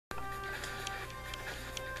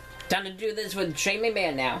Time to do this with Shane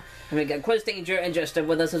McMahon now. And we got Chris Danger and Justin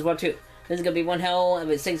with us as well too. This is going to be one hell of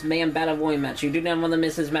a 6-man battle royal match. You do not want to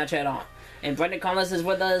miss this match at all. And Brandon Collins is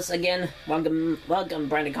with us again. Welcome,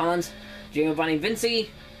 Brandon Collins. Giovanni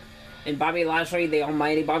Vinci. And Bobby Lashley, the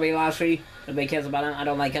almighty Bobby Lashley. Nobody cares about him. I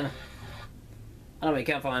don't like him. I don't really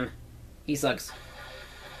care for him. He sucks.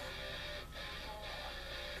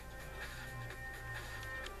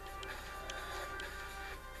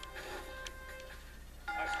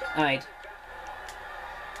 Alright.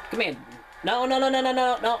 Come here. No.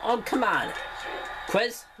 Oh, come on.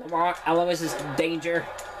 Chris, Alois is danger.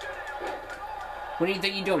 What do you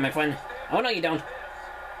think you're doing, my friend? Oh, no, you don't.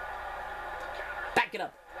 Back it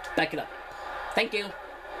up. Back it up. Thank you.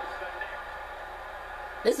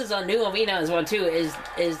 This is a new arena as well, too.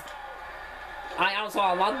 I also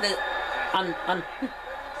unlocked this,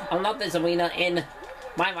 unlocked this arena in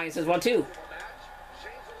my rights as well, too.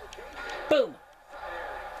 Boom.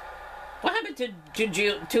 What happened to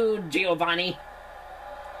Giovanni?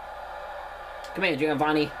 Come here,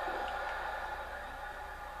 Giovanni.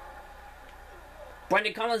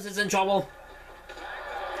 Brandon Collins is in trouble.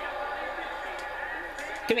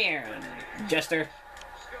 Come here, Jester.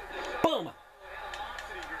 Boom!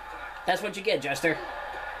 That's what you get, Jester.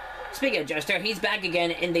 Speaking of Jester, he's back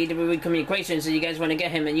again in the WWE2K23, so you guys want to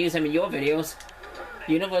get him and use him in your videos.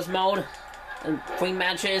 Universe mode, free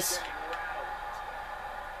matches,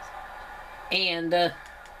 and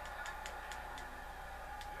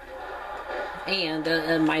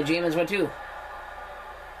my GM as well too.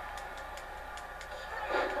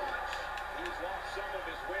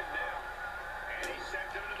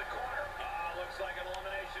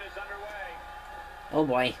 Oh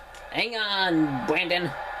boy. Hang on, Brandon.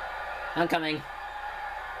 I'm coming.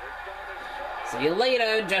 See you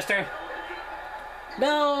later, Jester.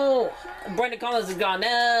 No! Brandon Collins is gone.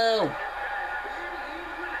 No!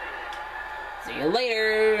 See you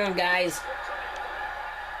later, guys.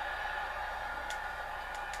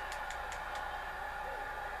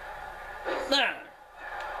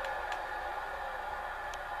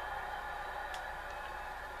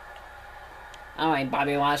 Alright,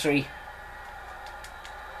 Bobby Lashley.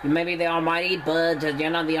 You may be the almighty, but you're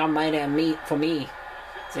not the almighty for me.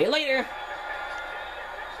 See you later.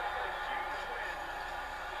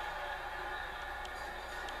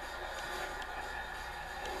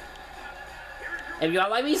 If you all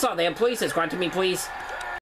like me, so there, please subscribe to me, please.